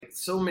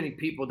so many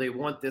people, they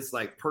want this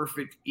like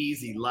perfect,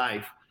 easy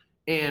life.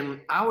 And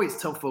I always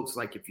tell folks,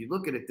 like, if you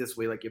look at it this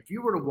way, like if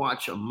you were to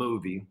watch a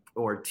movie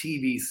or a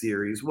TV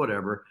series,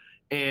 whatever,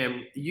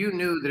 and you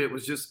knew that it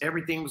was just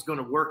everything was going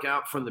to work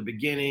out from the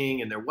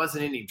beginning and there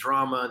wasn't any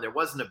drama and there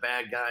wasn't a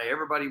bad guy,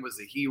 everybody was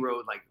a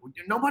hero, like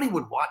nobody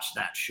would watch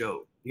that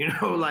show.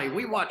 Like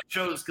we watch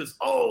shows because,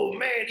 oh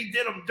man, he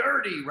did them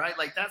dirty, right?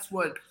 Like that's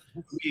what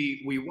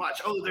we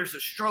watch. Oh, there's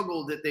a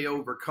struggle that they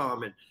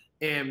overcome.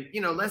 And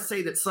let's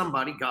say that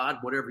somebody, God,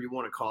 whatever you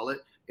want to call it,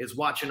 is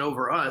watching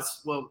over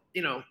us. Well,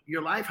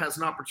 your life has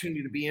an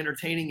opportunity to be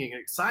entertaining and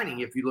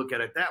exciting if you look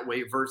at it that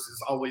way versus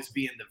always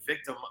being the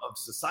victim of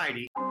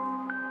society.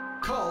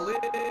 Call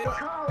it.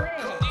 Call it.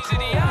 These are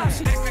the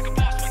options. Act like a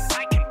boss when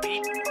I can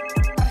be.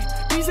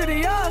 These are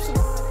the options.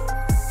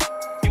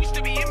 Used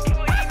to be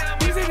employee, now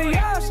These are the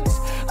options.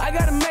 I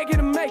gotta make it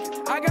to make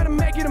it. I gotta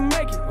make it to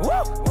make it. Woo!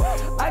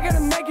 I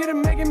gotta make it to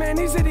make it, man.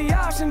 These are the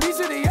options.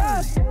 These are the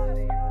options.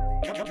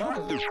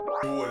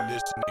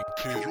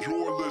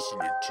 You're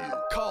listening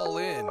to Call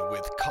In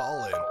with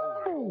Colin.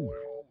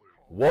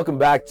 Welcome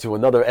back to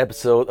another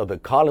episode of the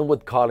Colin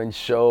with Colin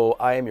show.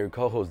 I am your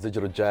co-host,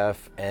 Digital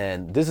Jeff,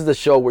 and this is the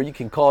show where you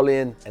can call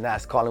in and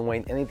ask Colin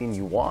Wayne anything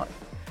you want.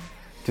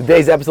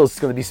 Today's episode is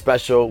going to be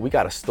special. We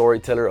got a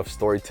storyteller of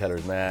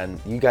storytellers, man.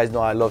 You guys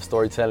know I love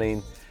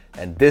storytelling,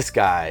 and this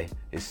guy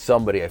is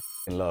somebody I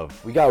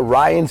love. We got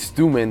Ryan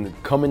Stewman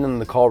coming on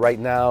the call right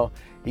now.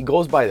 He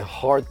goes by the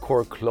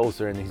Hardcore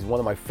Closer, and he's one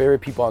of my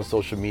favorite people on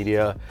social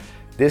media.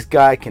 This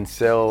guy can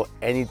sell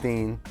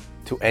anything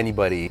to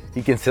anybody.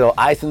 He can sell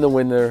ice in the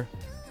winter,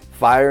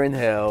 fire in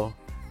hell.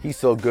 He's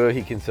so good,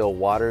 he can sell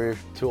water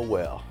to a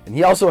well. And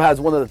he also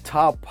has one of the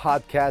top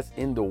podcasts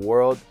in the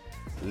world.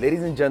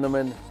 Ladies and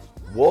gentlemen,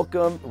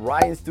 welcome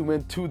Ryan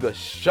Stewman to the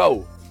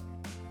show.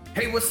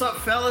 Hey, what's up,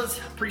 fellas?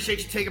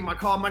 Appreciate you taking my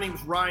call. My name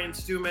is Ryan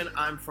Stewman.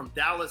 I'm from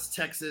Dallas,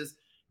 Texas.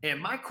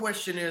 And my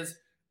question is,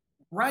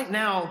 right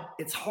now,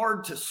 it's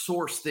hard to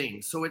source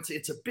things. So it's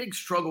a big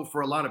struggle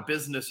for a lot of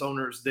business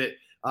owners that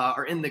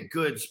are in the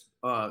goods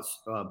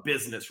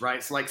business,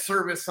 right? So like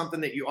service,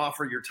 something that you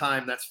offer your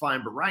time, that's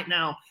fine. But right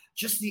now,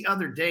 just the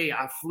other day,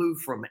 I flew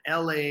from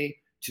LA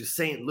to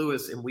St.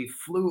 Louis, and we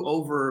flew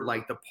over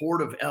like the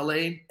port of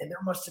LA, and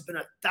there must have been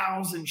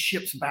 1,000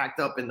 ships backed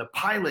up. And the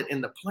pilot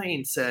in the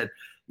plane said,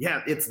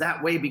 yeah, it's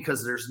that way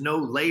because there's no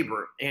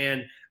labor.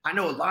 And I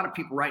know a lot of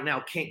people right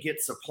now can't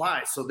get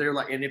supplies. So they're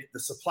like, and if the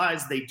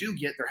supplies they do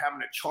get, they're having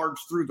to charge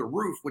through the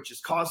roof, which is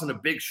causing a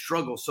big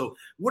struggle. So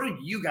what are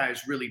you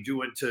guys really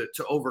doing to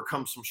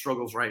overcome some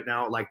struggles right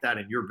now like that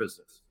in your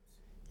business?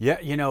 Yeah,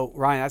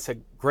 Ryan, that's a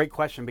great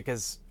question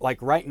because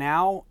like right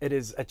now it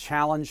is a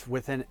challenge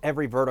within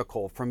every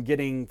vertical, from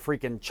getting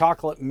freaking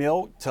chocolate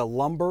milk to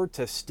lumber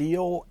to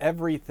steel.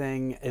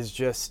 Everything is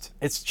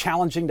it's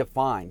challenging to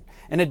find.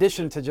 In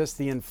addition to just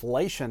the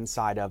inflation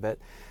side of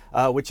it,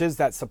 which is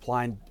that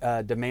supply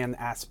and demand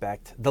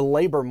aspect, the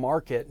labor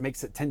market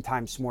makes it 10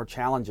 times more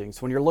challenging.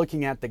 So when you're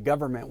looking at the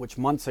government, which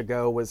months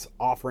ago was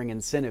offering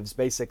incentives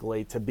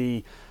basically to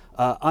be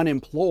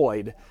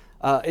unemployed,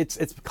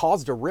 it's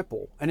caused a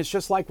ripple. And it's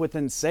just like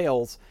within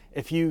sales,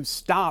 if you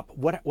stop,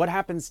 what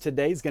happens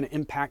today is going to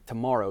impact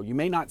tomorrow. You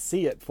may not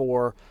see it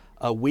for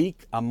a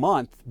week, a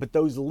month, but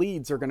those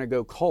leads are going to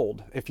go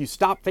cold. If you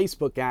stop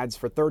Facebook ads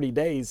for 30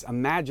 days,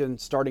 imagine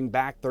starting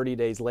back 30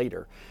 days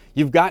later.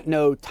 You've got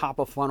no top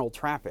of funnel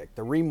traffic.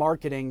 The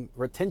remarketing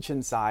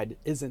retention side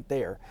isn't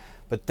there.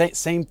 But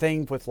same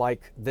thing with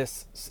like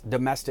this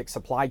domestic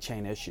supply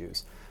chain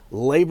issues.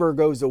 Labor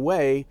goes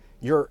away,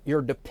 you're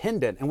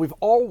dependent, and we've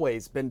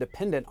always been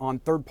dependent on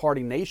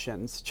third-party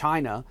nations,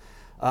 China,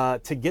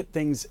 to get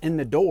things in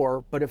the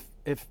door. But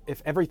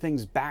if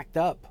everything's backed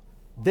up,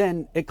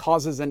 then it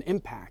causes an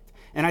impact.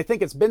 And I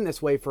think it's been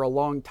this way for a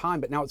long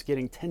time, but now it's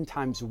getting 10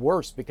 times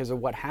worse because of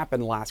what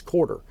happened last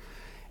quarter.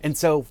 And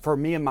so for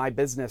me and my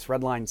business,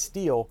 Redline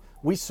Steel,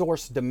 we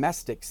source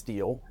domestic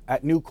steel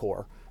at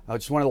Nucor,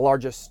 which is one of the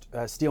largest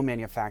steel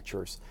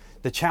manufacturers.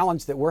 The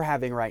challenge that we're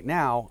having right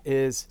now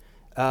is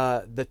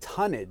the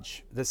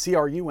tonnage. The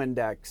CRU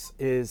index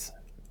is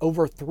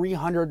over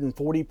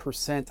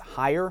 340%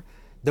 higher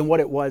than what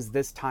it was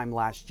this time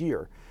last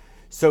year.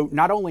 So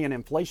not only an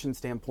inflation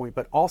standpoint,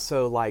 but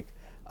also like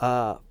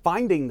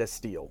finding the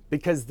steel,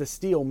 because the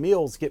steel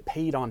mills get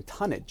paid on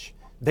tonnage.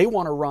 They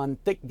want to run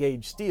thick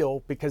gauge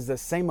steel because the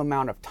same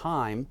amount of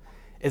time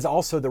is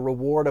also the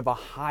reward of a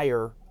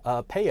higher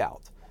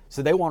payout.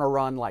 So they want to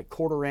run like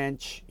 1/4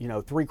 inch,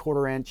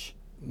 3/4 inch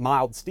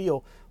mild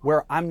steel,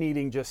 where I'm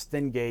needing just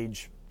thin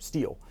gauge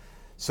steel.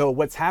 So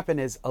what's happened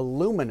is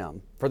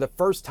aluminum, for the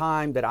first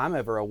time that I'm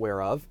ever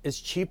aware of,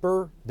 is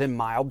cheaper than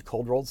mild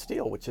cold rolled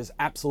steel, which is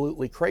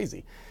absolutely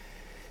crazy.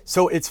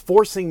 So it's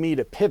forcing me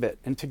to pivot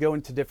and to go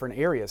into different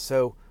areas.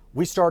 So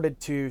we started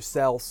to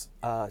sell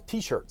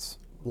t-shirts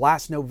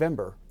last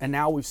November, and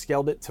now we've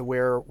scaled it to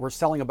where we're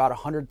selling about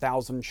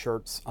 100,000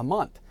 shirts a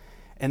month.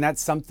 And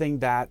that's something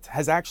that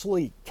has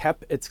actually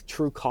kept its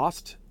true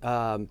cost,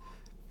 and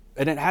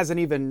it hasn't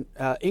even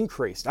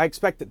increased. I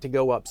expect it to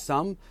go up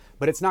some,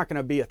 but it's not going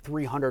to be a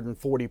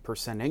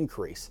 340%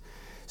 increase.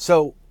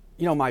 So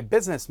my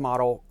business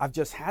model, I've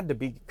just had to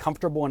be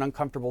comfortable in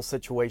uncomfortable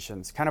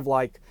situations, kind of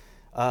like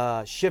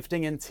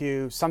shifting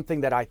into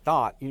something that I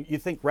thought. You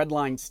think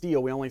Redline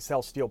Steel, we only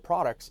sell steel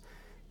products,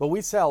 but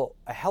we sell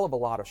a hell of a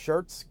lot of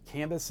shirts,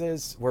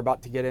 canvases. We're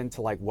about to get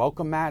into like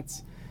welcome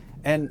mats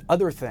and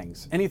other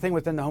things, anything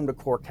within the home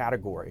decor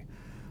category.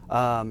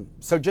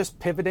 So just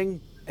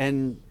pivoting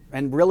and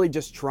really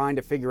just trying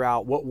to figure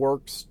out what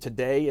works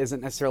today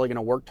isn't necessarily going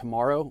to work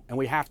tomorrow, and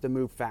we have to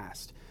move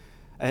fast.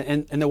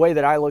 And the way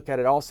that I look at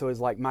it also is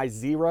like my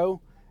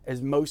zero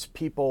is most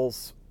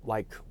people's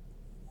like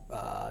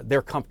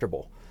they're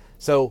comfortable.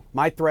 So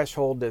my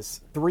threshold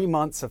is 3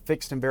 months of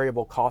fixed and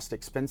variable cost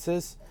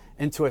expenses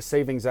into a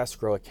savings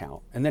escrow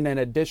account, and then an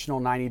additional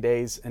 90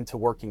 days into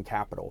working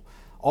capital.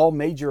 All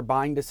major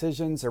buying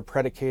decisions are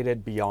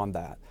predicated beyond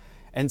that.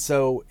 And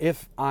so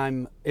if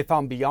I'm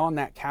beyond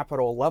that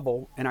capital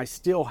level and I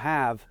still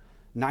have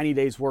 90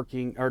 days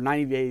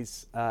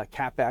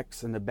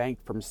CapEx in the bank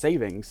from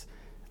savings,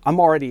 I'm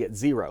already at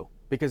zero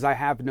because I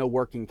have no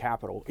working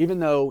capital. Even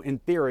though in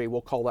theory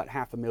we'll call that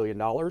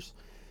 $500,000,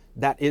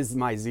 that is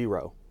my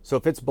zero. So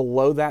if it's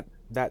below that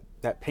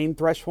pain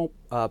threshold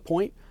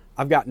point,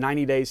 I've got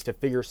 90 days to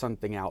figure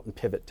something out and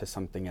pivot to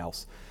something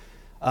else.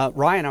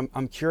 Ryan,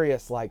 I'm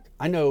curious, like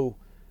I know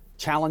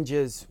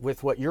challenges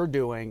with what you're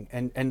doing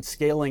and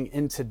scaling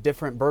into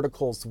different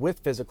verticals with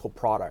physical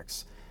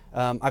products.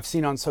 I've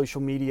seen on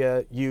social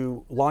media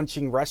you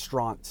launching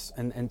restaurants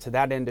into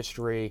that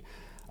industry,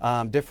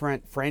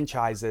 different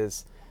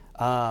franchises.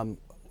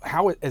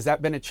 How has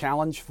that been a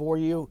challenge for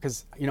you?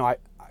 Because,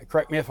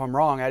 correct me if I'm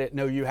wrong, I didn't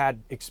know you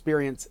had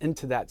experience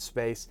into that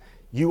space.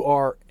 You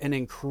are an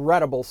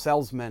incredible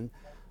salesman,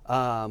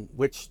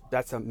 which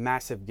that's a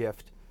massive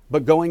gift.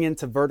 But going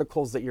into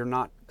verticals that you're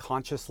not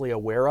consciously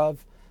aware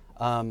of,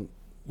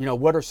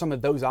 what are some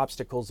of those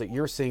obstacles that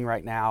you're seeing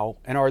right now?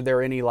 And are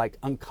there any like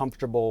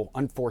uncomfortable,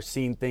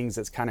 unforeseen things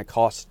that's kind of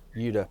cost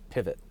you to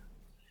pivot?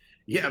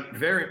 Yeah,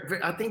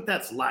 very, I think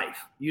that's life.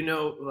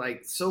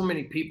 Like so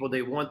many people,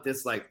 they want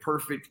this like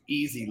perfect,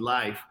 easy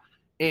life.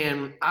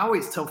 And I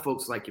always tell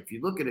folks, like, if you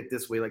look at it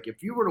this way, like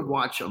if you were to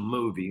watch a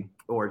movie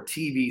or a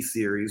TV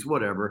series,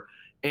 whatever,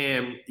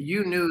 and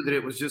you knew that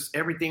it was just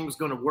everything was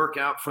going to work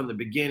out from the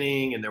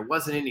beginning and there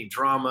wasn't any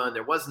drama and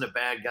there wasn't a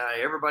bad guy,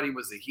 everybody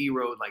was a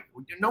hero, like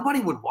nobody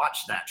would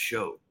watch that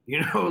show.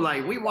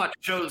 Like we watch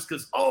shows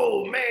because,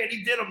 oh man,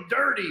 he did them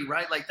dirty,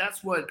 right? Like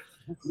that's what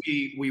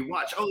we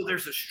watch. Oh,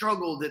 there's a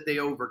struggle that they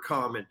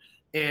overcome.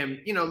 And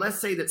let's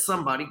say that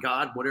somebody,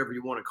 God, whatever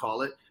you want to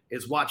call it,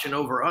 is watching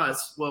over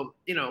us. Well,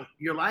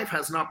 your life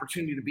has an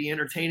opportunity to be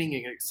entertaining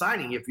and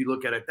exciting if you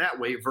look at it that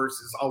way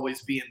versus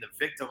always being the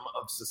victim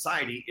of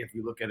society if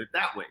you look at it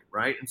that way,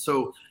 right? And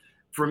so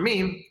for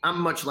me,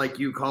 I'm much like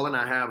you, Colin.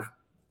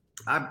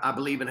 I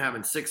believe in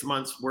having 6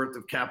 months worth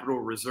of capital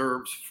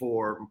reserves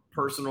for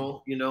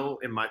personal,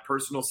 in my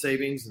personal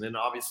savings, and then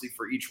obviously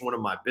for each one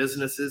of my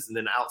businesses. And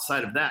then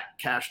outside of that,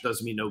 cash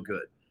does me no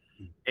good.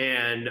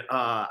 And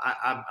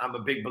I'm a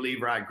big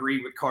believer. I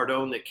agree with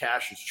Cardone that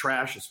cash is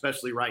trash,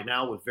 especially right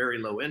now with very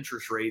low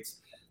interest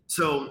rates.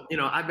 So,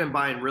 I've been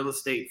buying real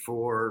estate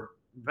for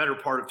the better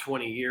part of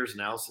 20 years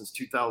now, since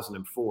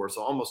 2004.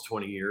 So almost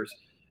 20 years.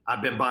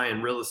 I've been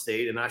buying real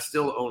estate and I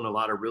still own a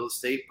lot of real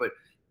estate. But,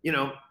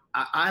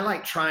 I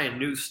like trying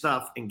new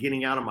stuff and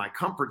getting out of my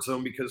comfort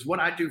zone, because what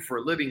I do for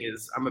a living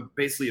is I'm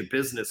basically a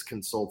business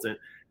consultant.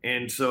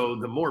 And so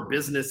the more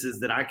businesses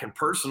that I can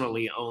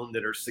personally own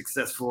that are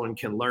successful and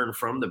can learn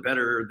from, the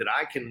better that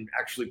I can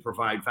actually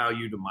provide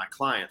value to my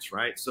clients,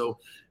 right? So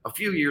a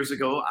few years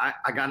ago,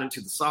 I got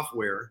into the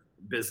software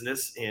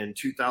business in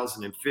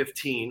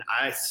 2015.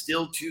 I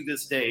still to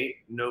this day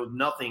know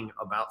nothing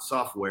about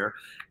software.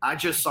 I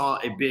just saw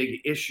a big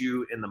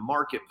issue in the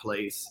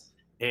marketplace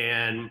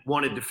and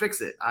wanted to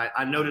fix it.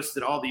 I noticed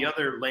that all the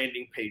other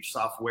landing page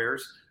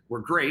softwares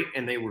were great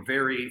and they were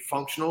very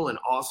functional and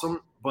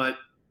awesome, but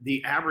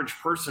the average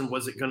person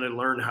wasn't going to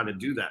learn how to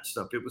do that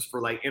stuff. It was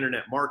for like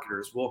internet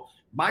marketers. Well,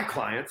 my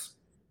clients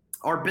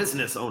are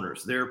business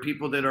owners. They're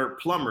people that are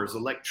plumbers,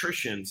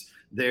 electricians,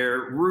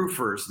 they're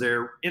roofers,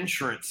 they're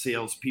insurance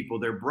salespeople,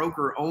 they're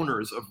broker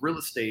owners of real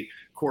estate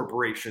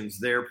corporations,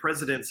 they're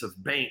presidents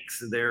of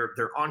banks, they're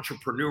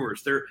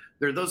entrepreneurs,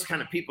 they're those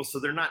kind of people. So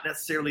they're not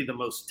necessarily the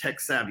most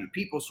tech savvy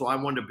people. So I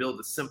wanted to build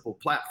a simple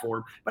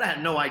platform, but I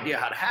had no idea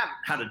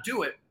how to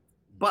do it.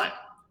 But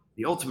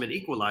the ultimate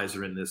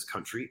equalizer in this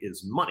country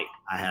is money.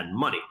 I had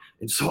money.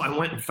 And so I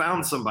went and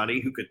found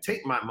somebody who could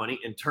take my money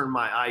and turn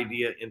my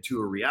idea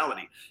into a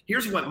reality.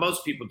 Here's what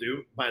most people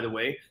do, by the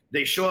way.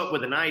 They show up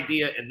with an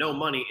idea and no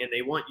money, and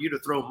they want you to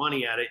throw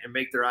money at it and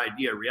make their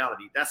idea a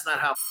reality. That's not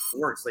how it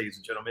works, ladies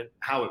and gentlemen.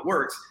 How it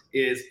works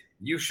is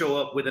you show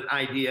up with an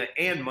idea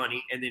and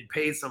money and then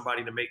pay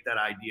somebody to make that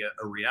idea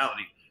a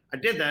reality. I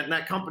did that, and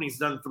that company's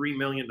done $3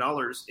 million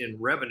in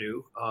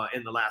revenue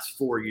in the last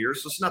 4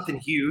 years. So it's nothing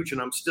huge,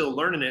 and I'm still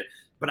learning it.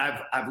 But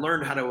I've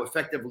learned how to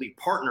effectively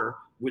partner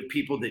with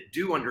people that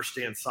do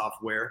understand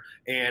software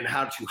and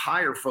how to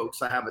hire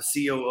folks. I have a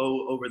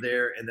COO over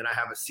there, and then I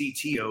have a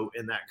CTO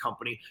in that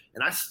company.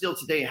 And I still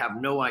today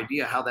have no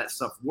idea how that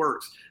stuff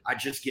works. I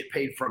just get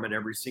paid from it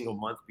every single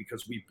month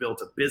because we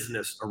built a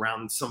business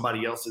around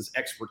somebody else's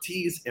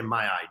expertise and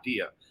my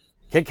idea.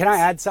 Can I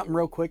add something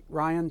real quick,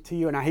 Ryan, to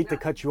you? And I hate to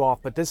cut you off,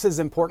 but this is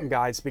important,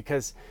 guys,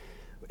 because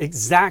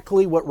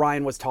exactly what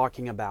Ryan was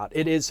talking about.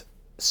 It is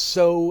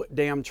so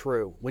damn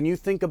true. When you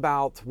think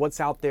about what's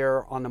out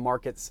there on the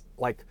markets,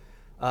 like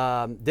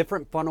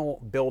different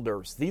funnel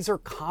builders, these are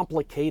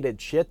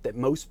complicated shit that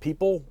most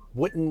people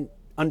wouldn't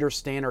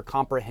understand or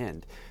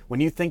comprehend.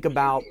 When you think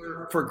about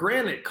for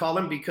granted,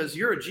 Colin, because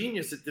you're a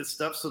genius at this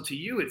stuff, so to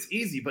you it's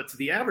easy, but to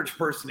the average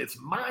person it's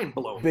mind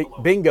blowing.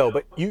 Bingo.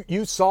 But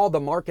you saw the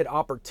market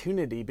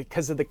opportunity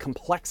because of the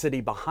complexity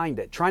behind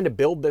it, trying to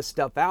build this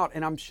stuff out.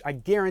 And I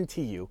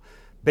guarantee you,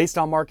 based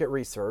on market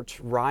research,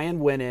 Ryan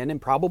went in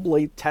and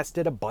probably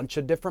tested a bunch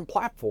of different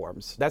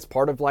platforms. That's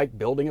part of like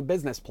building a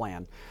business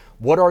plan.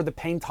 What are the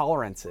pain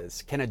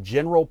tolerances? Can a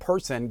general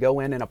person go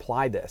in and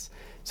apply this?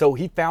 So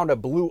he found a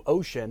blue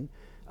ocean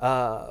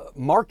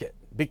market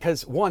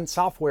because one,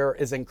 software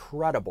is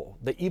incredible.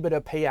 The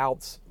EBITDA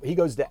payouts, he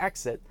goes to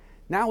exit.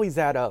 Now he's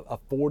at a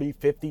 40,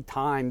 50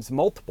 times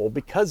multiple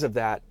because of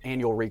that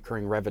annual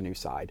recurring revenue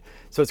side.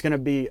 So it's going to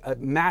be a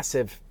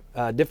massive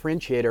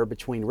differentiator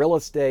between real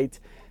estate.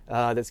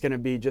 That's going to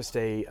be just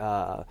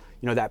a,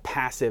 that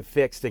passive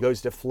fix that goes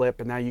to flip,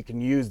 and now you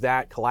can use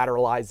that,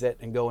 collateralize it,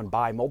 and go and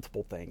buy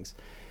multiple things.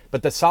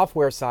 But the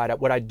software side,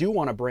 what I do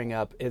want to bring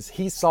up is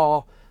he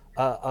saw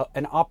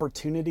an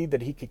opportunity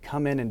that he could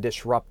come in and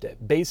disrupt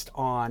it based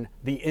on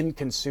the end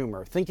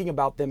consumer, thinking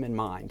about them in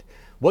mind.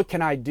 What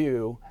can I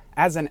do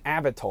as an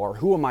avatar?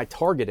 Who am I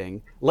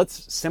targeting?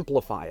 Let's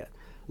simplify it.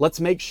 Let's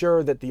make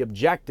sure that the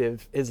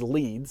objective is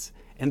leads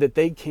and that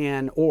they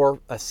can, or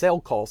a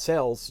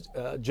sales,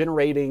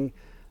 generating,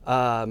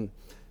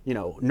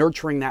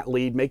 nurturing that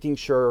lead, making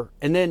sure,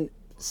 and then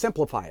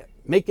simplify it.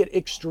 Make it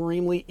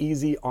extremely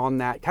easy on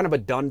that, kind of a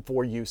done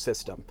for you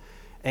system.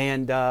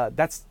 And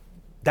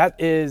that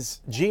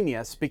is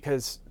genius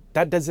because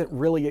that doesn't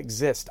really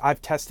exist.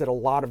 I've tested a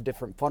lot of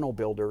different funnel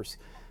builders.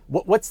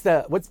 What is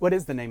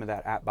the name of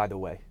that app, by the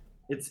way?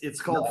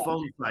 It's called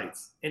Phone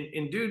Sites.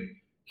 And dude,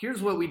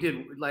 here's what we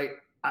did. Like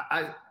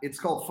it's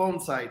called Phone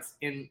Sites.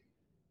 And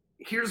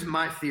here's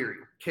my theory.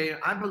 Okay.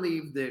 I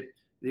believe that,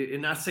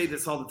 and I say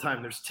this all the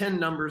time, there's 10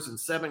 numbers and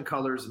 7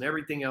 colors and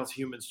everything else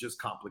humans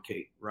just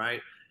complicate.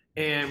 Right.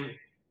 And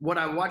what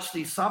I watch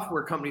these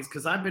software companies,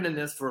 because I've been in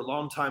this for a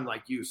long time,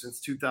 like you, since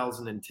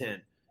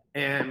 2010.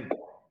 And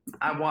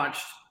I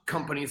watched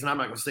companies, and I'm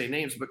not going to say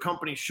names, but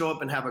companies show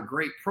up and have a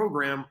great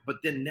program, but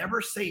then never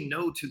say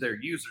no to their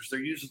users. Their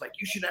users like,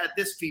 you should add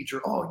this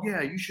feature. Oh,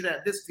 yeah, you should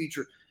add this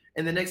feature.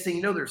 And the next thing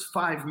you know, there's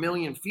 5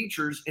 million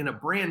features, and a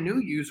brand new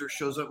user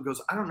shows up and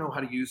goes, I don't know how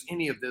to use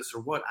any of this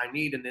or what I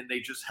need. And then they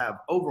just have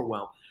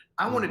overwhelm.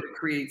 I wanted to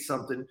create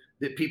something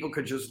that people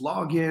could just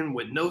log in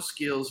with no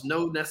skills,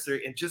 no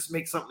necessary, and just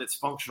make something that's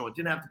functional. It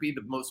didn't have to be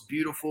the most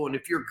beautiful. And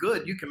if you're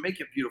good, you can make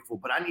it beautiful.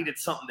 But I needed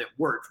something that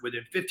worked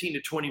within 15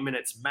 to 20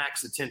 minutes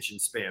max attention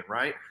span,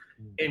 right?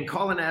 And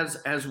Colin,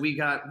 as we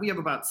have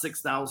about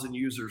 6,000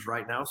 users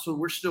right now. So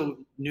we're still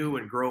new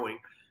and growing.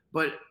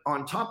 But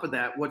on top of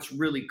that, what's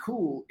really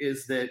cool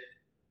is that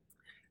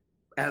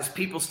as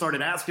people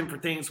started asking for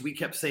things, we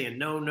kept saying,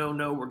 no,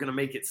 we're going to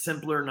make it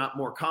simpler, not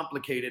more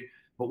complicated.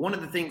 But one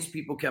of the things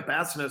people kept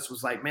asking us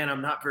was like, man,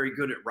 I'm not very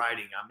good at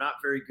writing. I'm not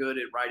very good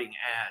at writing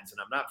ads, and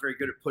I'm not very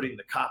good at putting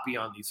the copy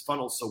on these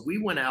funnels. So we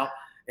went out,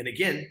 and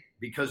again,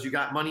 because you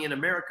got money in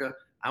America,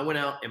 I went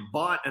out and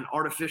bought an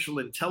artificial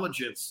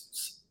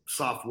intelligence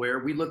software.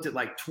 We looked at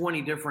like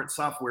 20 different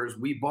softwares.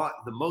 We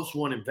bought the most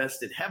one,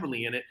 invested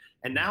heavily in it.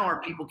 And now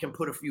our people can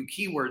put a few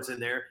keywords in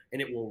there,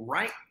 and it will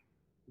write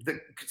the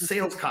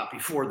sales copy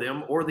for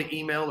them or the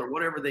email or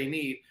whatever they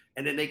need.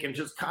 And then they can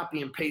just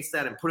copy and paste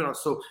that and put it on.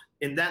 So,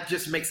 and that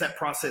just makes that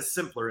process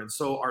simpler. And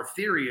so our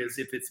theory is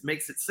if it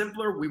makes it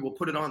simpler, we will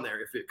put it on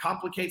there. If it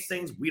complicates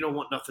things, we don't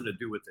want nothing to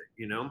do with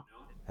it,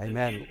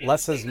 Amen.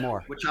 Less is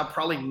more. Which I'll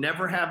probably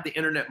never have the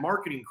internet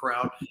marketing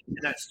crowd. And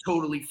that's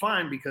totally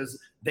fine because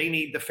they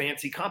need the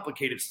fancy,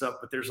 complicated stuff.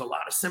 But there's a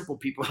lot of simple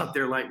people out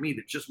there like me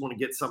that just want to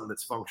get something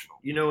that's functional.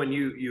 And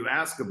you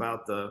ask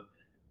about the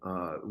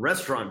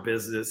restaurant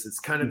business, it's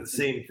kind of the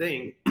same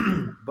thing.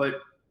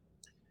 But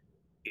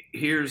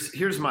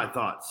here's my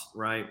thoughts,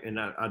 right? And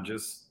I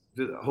just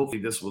hopefully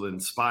this will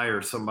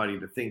inspire somebody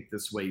to think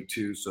this way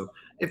too. So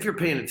if you're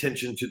paying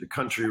attention to the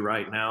country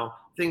right now,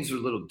 things are a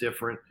little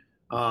different,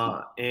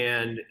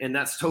 and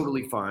that's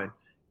totally fine.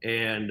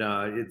 And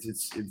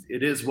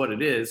it is what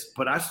it is.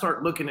 But I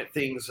start looking at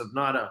things of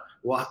not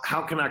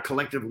how can I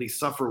collectively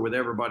suffer with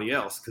everybody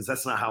else? Because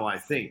that's not how I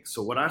think.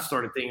 So what I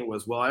started thinking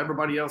was, well,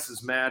 everybody else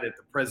is mad at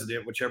the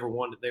president, whichever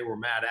one that they were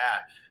mad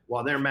at.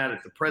 While they're mad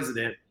at the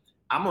president,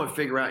 I'm going to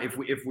figure out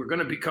if we're going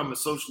to become a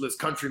socialist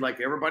country like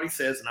everybody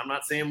says, and I'm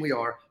not saying we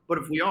are, but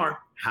if we are,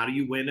 how do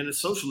you win in a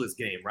socialist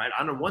game, right?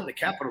 I done won the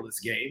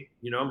capitalist game.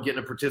 I'm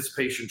getting a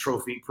participation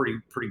trophy,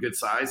 pretty good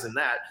size in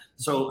that.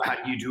 So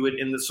how do you do it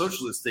in the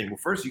socialist thing? Well,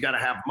 first you got to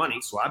have money.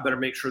 So I better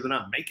make sure that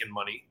I'm making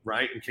money,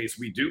 right? In case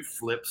we do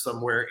flip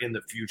somewhere in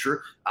the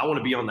future. I want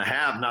to be on the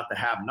have, not the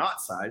have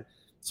not side.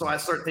 So I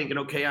start thinking,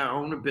 okay, I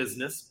own a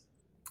business.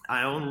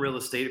 I own real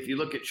estate. If you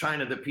look at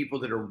China, the people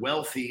that are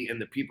wealthy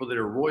and the people that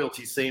are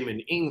royalty, same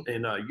in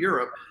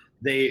Europe,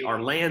 they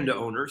are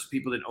landowners,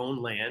 people that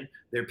own land.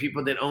 They're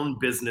people that own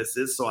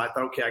businesses. So I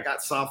thought, okay, I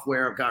got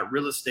software, I've got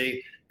real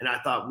estate. And I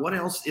thought, what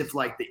else if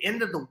like the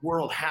end of the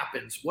world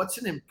happens? What's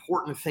an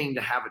important thing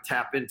to have a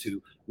tap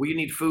into? Well, you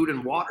need food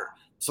and water.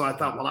 So I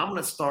thought, well, I'm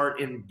going to start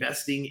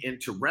investing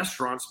into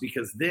restaurants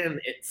because then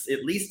it's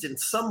at least in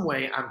some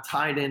way I'm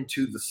tied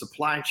into the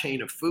supply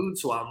chain of food.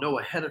 So I'll know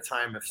ahead of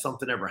time if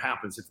something ever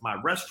happens. If my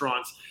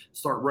restaurants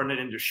start running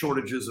into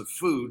shortages of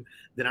food,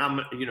 then I'm,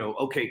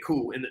 okay,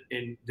 cool. And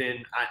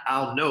then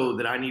I'll know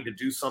that I need to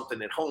do something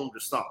at home to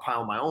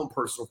stockpile my own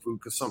personal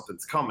food because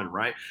something's coming,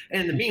 right?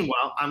 And in the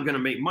meanwhile, I'm going to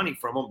make money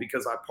from them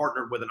because I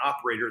partnered with an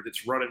operator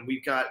that's running.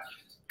 We've got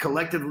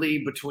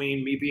collectively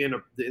between me being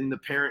in the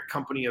parent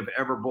company of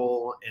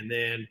Everbowl, and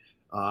then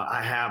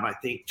I have, I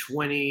think,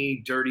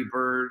 20 Dirty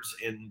Birds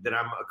and that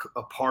I'm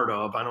a part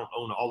of. I don't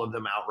own all of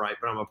them outright,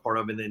 but I'm a part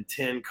of, and then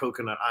 10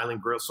 Coconut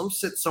Island Grills. So I'm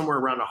sitting somewhere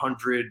around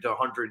 100 to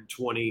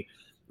 120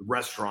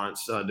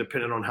 restaurants,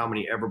 depending on how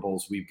many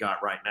Everbowls we've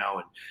got right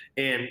now.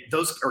 And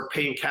those are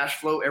paying cash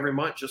flow every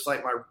month, just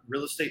like my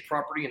real estate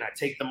property. And I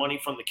take the money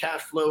from the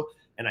cash flow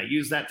and I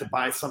use that to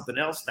buy something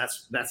else.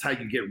 That's how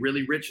you get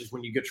really rich, is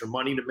when you get your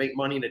money to make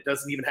money. And it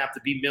doesn't even have to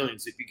be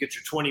millions. If you get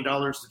your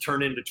 $20 to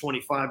turn into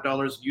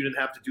 $25 and you didn't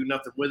have to do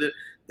nothing with it,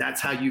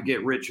 that's how you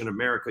get rich in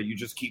America. You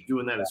just keep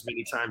doing that as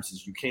many times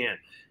as you can.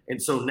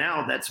 And so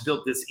now that's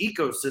built this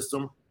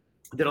ecosystem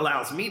that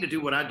allows me to do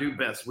what I do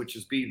best, which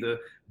is be the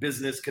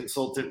business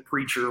consultant,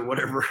 preacher,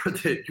 whatever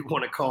that you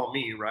want to call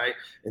me, right?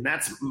 And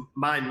that's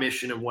my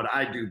mission and what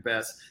I do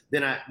best.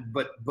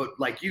 But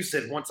like you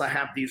said, once I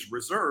have these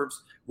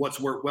reserves, what's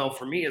worked well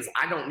for me is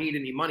I don't need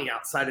any money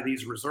outside of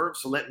these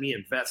reserves, so let me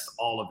invest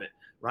all of it,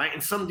 right?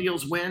 And some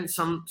deals win,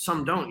 some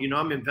don't.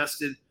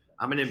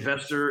 I'm an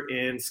investor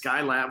in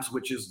Skylabs,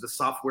 which is the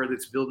software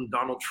that's building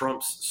Donald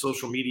Trump's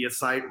social media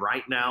site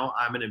right now.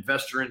 I'm an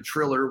investor in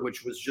Triller,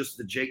 which was just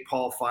the Jake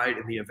Paul fight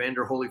and the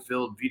Evander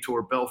Holyfield,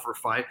 Vitor Belfort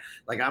fight.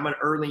 Like, I'm an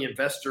early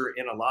investor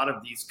in a lot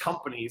of these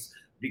companies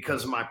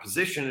because of my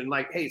position. And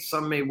like, hey,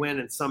 some may win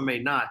and some may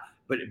not.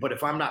 But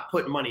if I'm not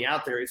putting money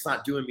out there, it's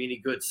not doing me any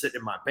good sitting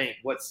in my bank.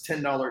 What's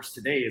 $10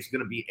 today is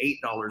going to be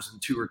 $8 in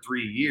 2 or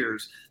 3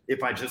 years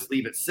if I just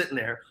leave it sitting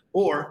there.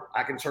 Or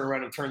I can turn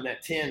around and turn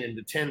that 10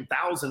 into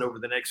 10,000 over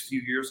the next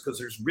few years, because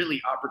there's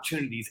really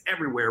opportunities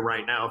everywhere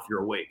right now if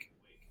you're awake.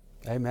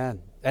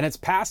 Amen. And it's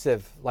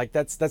passive. Like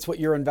that's what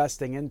you're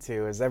investing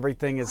into, is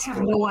everything is. I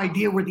have no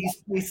idea where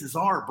these places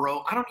are,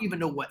 bro. I don't even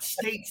know what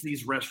states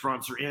these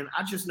restaurants are in.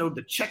 I just know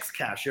the checks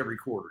cash every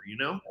quarter,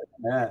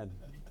 Man,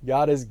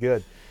 God is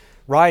good.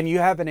 Ryan, you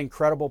have an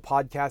incredible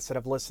podcast that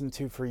I've listened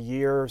to for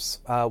years.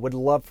 Would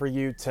love for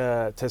you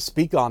to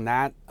speak on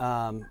that.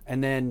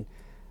 And then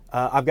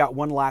I've got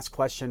one last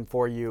question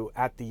for you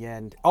at the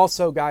end.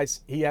 Also,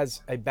 guys, he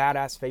has a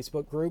badass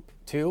Facebook group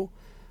too.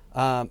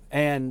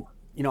 And,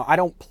 I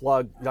don't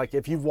plug, like,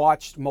 if you've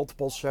watched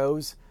multiple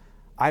shows,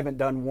 I haven't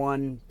done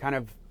one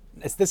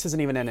this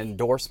isn't even an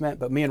endorsement,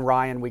 but me and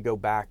Ryan, we go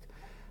back.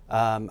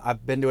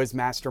 I've been to his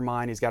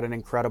mastermind. He's got an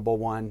incredible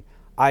one.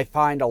 I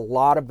find a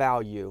lot of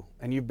value,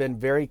 and you've been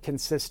very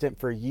consistent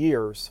for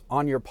years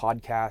on your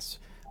podcast.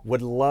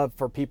 Would love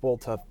for people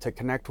to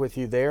connect with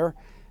you there.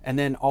 And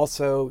then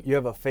also you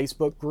have a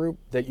Facebook group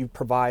that you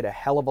provide a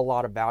hell of a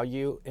lot of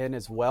value in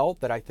as well,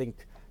 that I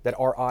think that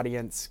our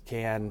audience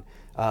can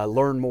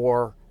learn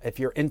more if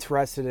you're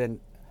interested in,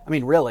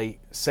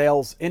 really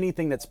sales,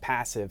 anything that's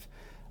passive,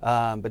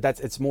 but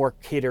it's more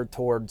catered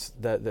towards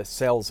the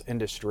sales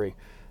industry.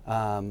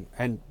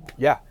 And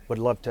yeah, would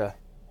love to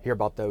hear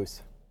about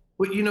those.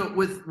 Well,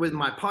 with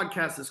my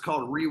podcast, it's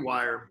called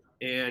Rewire,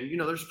 and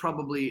there's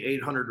probably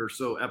 800 or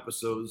so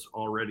episodes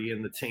already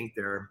in the tank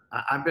there.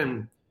 I've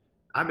been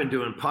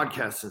doing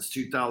podcasts since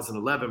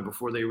 2011,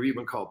 before they were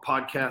even called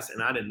podcasts,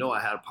 and I didn't know I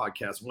had a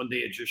podcast. One day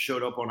it just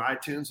showed up on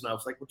iTunes, and I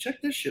was like, well,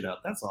 check this shit out.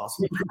 That's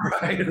awesome,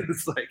 right?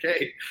 It's like,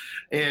 hey.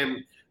 And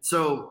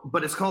so,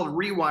 but it's called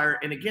Rewire,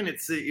 and again,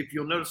 if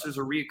you'll notice, there's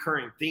a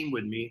reoccurring theme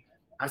with me.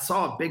 I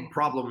saw a big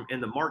problem in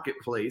the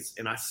marketplace,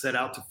 and I set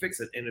out to fix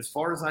it. And as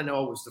far as I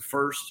know, I was the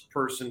first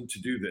person to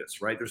do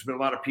this, right? There's been a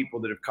lot of people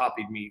that have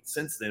copied me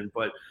since then,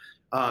 but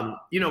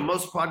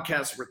most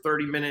podcasts were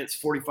 30 minutes,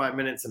 45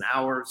 minutes, an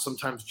hour,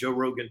 sometimes Joe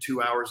Rogan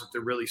 2 hours if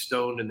they're really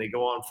stoned and they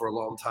go on for a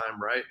long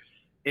time, right?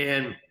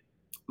 And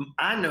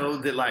I know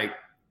that, like,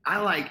 I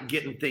like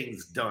getting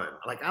things done.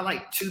 Like, I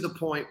like to the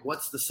point,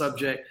 what's the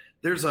subject?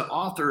 There's an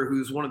author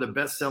who's one of the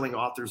best-selling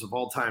authors of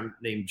all time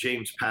named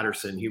James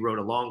Patterson. He wrote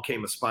Along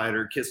Came a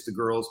Spider, Kiss the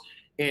Girls.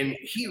 And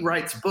he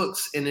writes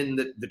books, and in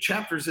the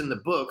chapters in the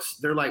books,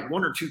 they're like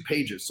 1 or 2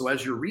 pages. So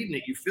as you're reading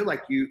it, you feel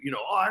like you know,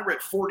 oh, I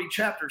read 40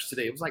 chapters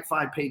today. It was like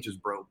 5 pages,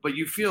 bro. But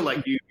you feel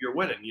like you're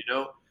winning, you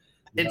know?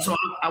 And so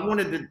I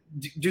wanted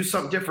to do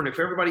something different. If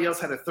everybody else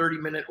had a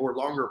 30-minute or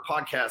longer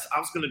podcast, I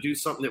was going to do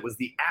something that was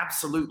the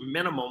absolute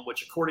minimum,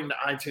 which according to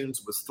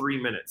iTunes was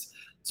 3 minutes.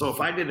 So if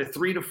I did a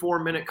 3 to 4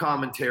 minute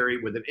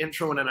commentary with an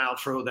intro and an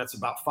outro, that's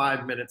about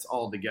 5 minutes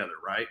altogether,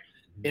 right?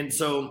 And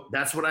so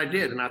that's what I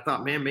did. And I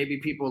thought, man, maybe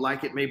people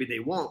like it, maybe they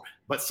won't.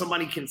 But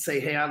somebody can say,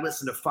 hey, I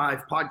listened to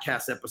 5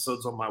 podcast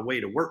episodes on my way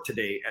to work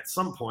today at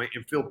some point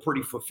and feel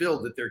pretty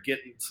fulfilled that they're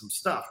getting some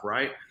stuff,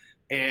 right?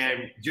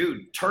 And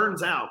dude,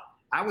 turns out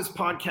I was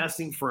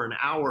podcasting for an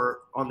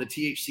hour on the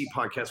THC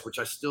podcast, which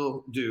I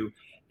still do.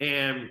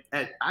 And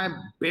I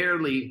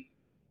barely,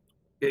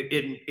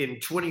 in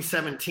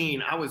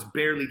 2017, I was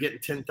barely getting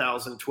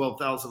 10,000,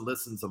 12,000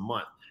 listens a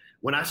month.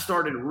 When I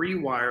started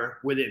Rewire,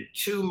 within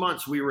 2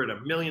 months, we were at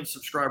 1 million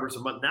subscribers a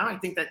month. Now I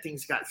think that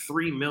thing's got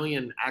 3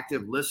 million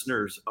active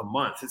listeners a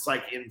month. It's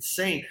like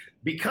insane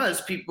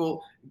because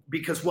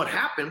what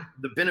happened,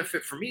 the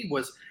benefit for me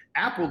was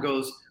Apple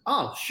goes,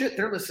 oh shit,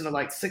 they're listening to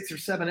like 6 or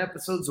 7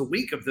 episodes a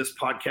week of this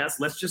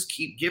podcast. Let's just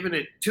keep giving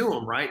it to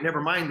them, right?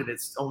 Never mind that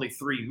it's only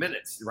 3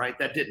 minutes, right?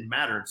 That didn't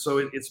matter. So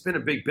it's been a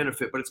big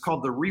benefit, but it's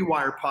called the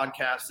Rewire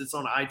Podcast. It's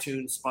on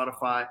iTunes,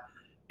 Spotify.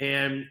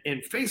 And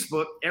in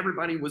Facebook,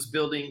 everybody was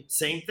building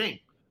same thing,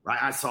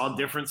 right? I saw a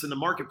difference in the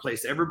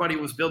marketplace. Everybody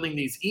was building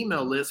these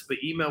email lists, but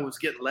email was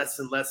getting less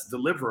and less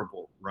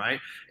deliverable, right?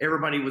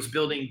 Everybody was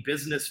building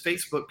business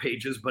Facebook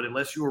pages, but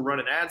unless you were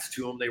running ads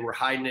to them, they were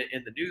hiding it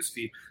in the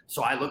newsfeed.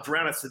 So I looked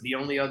around, I said, the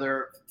only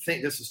other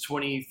thing, this is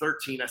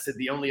 2013, I said,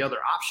 the only other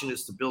option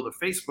is to build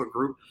a Facebook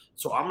group.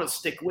 So I'm going to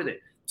stick with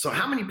it. So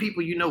how many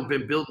people you know have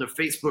been building a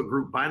Facebook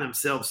group by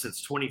themselves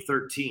since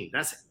 2013?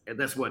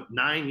 That's what,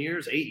 9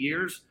 years, 8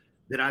 years?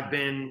 That I've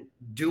been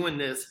doing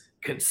this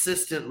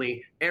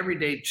consistently every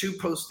day, 2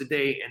 posts a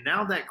day. And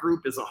now that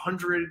group is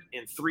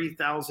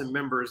 103,000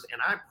 members.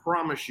 And I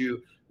promise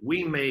you,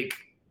 we make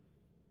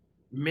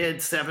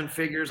mid 7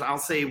 figures. I'll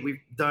say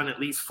we've done at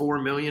least 4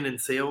 million in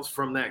sales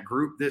from that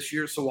group this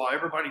year. So while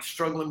everybody's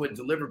struggling with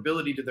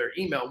deliverability to their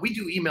email, we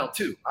do email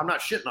too. I'm not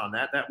shitting on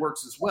that. That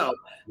works as well.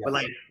 Yeah. But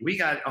like we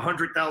got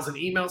 100,000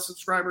 email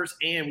subscribers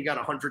and we got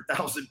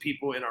 100,000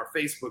 people in our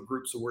Facebook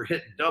group. So we're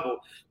hitting double.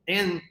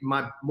 And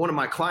one of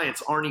my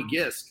clients, Arnie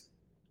Gisk,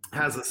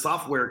 has a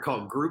software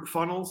called Group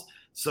Funnels.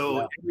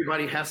 So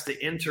everybody has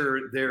to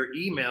enter their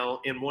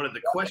email in one of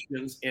the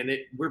questions, and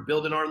we're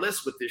building our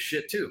list with this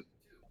shit too.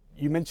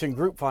 You mentioned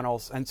group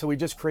funnels, and so we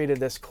just created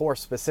this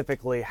course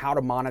specifically how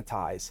to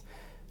monetize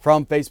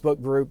from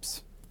Facebook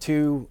groups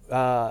to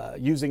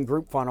using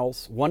group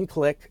funnels. 1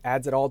 click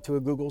adds it all to a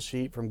Google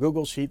Sheet, from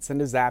Google Sheets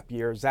into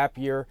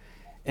Zapier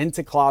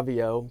into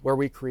Klaviyo, where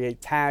we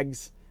create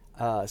tags,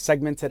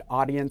 segmented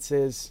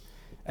audiences,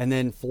 and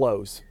then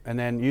flows, and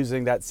then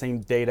using that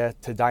same data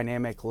to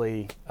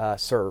dynamically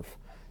serve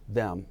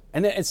them.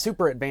 And it's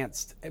super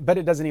advanced, but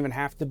it doesn't even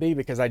have to be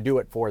because I do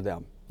it for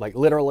them. Like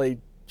literally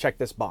check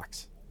this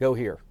box. Go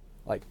here,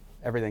 like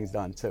everything's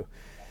done. So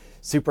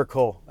super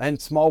cool.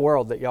 And small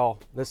world that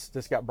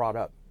this got brought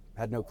up.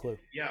 Had no clue.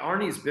 Yeah,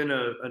 Arnie's been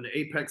an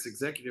Apex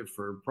executive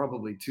for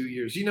probably 2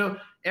 years. You know,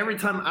 every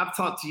time I've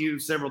talked to you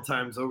several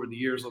times over the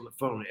years on the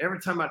phone, every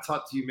time I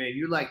talk to you, man,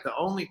 you're like the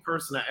only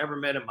person I ever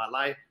met in my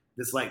life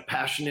that's like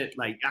passionate.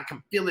 Like I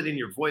can feel it in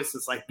your voice.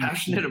 It's like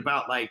passionate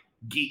about like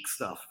geek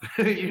stuff.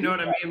 You know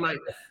what I mean? Like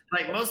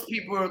most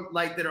people are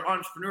like that are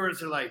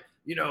entrepreneurs are like,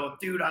 you know,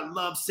 dude, I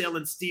love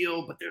selling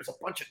steel, but there's a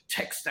bunch of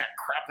tech stack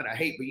crap that I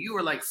hate. But you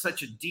are like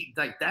such a deep,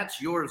 like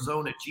that's your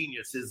zone of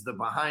genius is the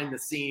behind the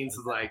scenes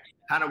of like,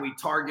 how do we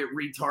target,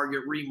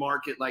 retarget,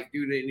 remarket? Like,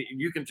 dude,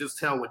 and you can just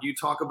tell when you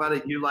talk about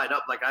it, you light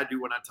up like I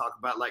do when I talk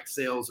about like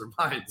sales or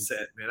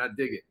mindset, man. I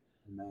dig it.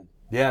 Amen.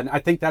 Yeah, and I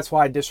think that's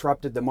why I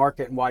disrupted the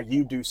market and why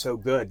you do so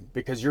good,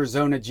 because you're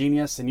zone of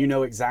genius and you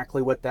know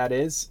exactly what that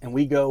is. And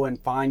we go and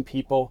find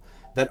people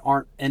that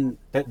aren't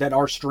that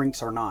our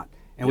strengths are not.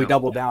 And we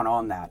double down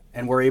on that.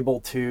 And we're able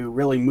to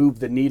really move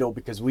the needle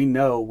because we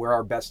know where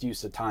our best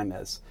use of time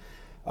is.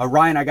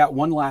 Ryan, I got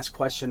one last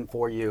question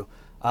for you.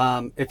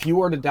 If you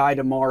were to die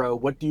tomorrow,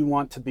 what do you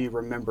want to be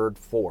remembered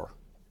for?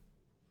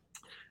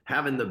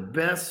 Having the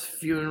best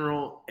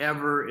funeral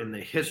ever in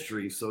the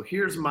history. So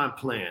here's my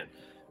plan.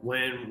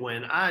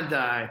 When I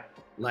die,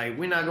 like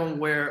we're not gonna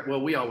wear,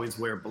 well, we always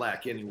wear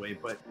black anyway,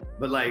 but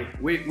like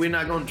we're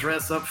not gonna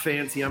dress up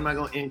fancy. I'm not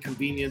gonna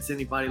inconvenience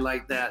anybody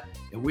like that.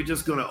 And we're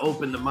just gonna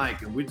open the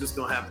mic and we're just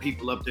gonna have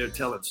people up there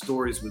telling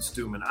stories with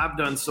Stu. And I've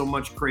done so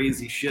much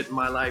crazy shit in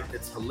my life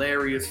that's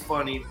hilarious,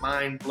 funny,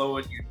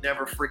 mind-blowing. You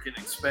never freaking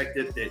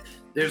expected that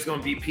there's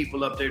gonna be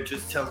people up there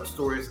just telling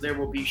stories. There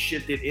will be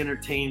shit that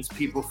entertains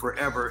people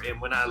forever. And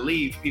when I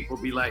leave, people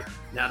be like,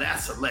 now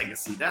that's a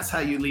legacy. That's how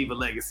you leave a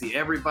legacy.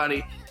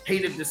 Everybody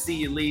hated to see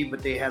you leave,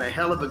 but they had a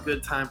hell of a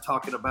good time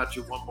talking about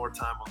you one more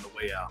time on the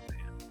way out, man.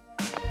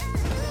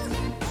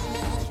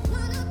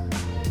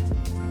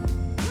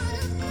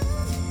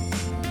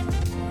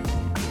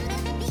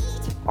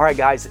 All right,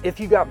 guys, if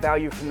you got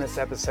value from this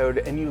episode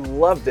and you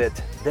loved it,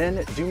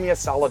 then do me a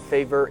solid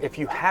favor. If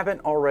you haven't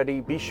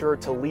already, be sure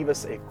to leave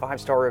us a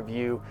 5-star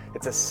review.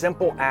 It's a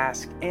simple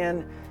ask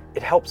and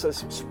it helps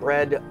us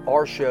spread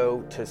our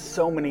show to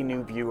so many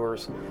new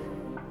viewers.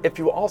 If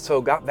you also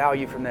got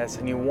value from this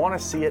and you want to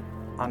see it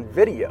on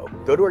video,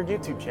 go to our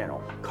YouTube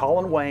channel,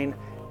 Colin Wayne.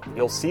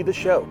 You'll see the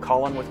show,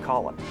 Colin with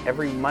Colin.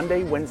 Every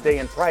Monday, Wednesday,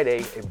 and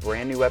Friday, a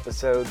brand new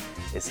episode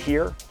is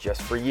here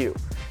just for you.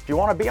 If you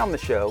want to be on the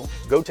show,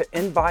 go to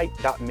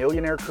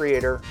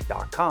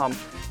invite.millionairecreator.com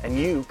and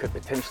you could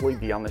potentially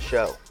be on the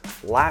show.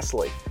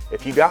 Lastly,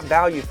 if you got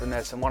value from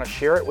this and want to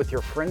share it with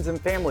your friends and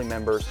family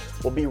members,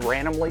 we'll be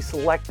randomly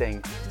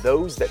selecting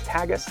those that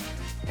tag us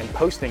and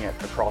posting it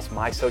across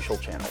my social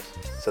channels.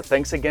 So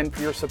thanks again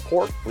for your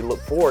support. We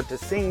look forward to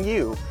seeing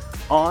you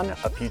on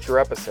a future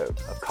episode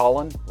of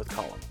Colin with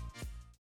Colin.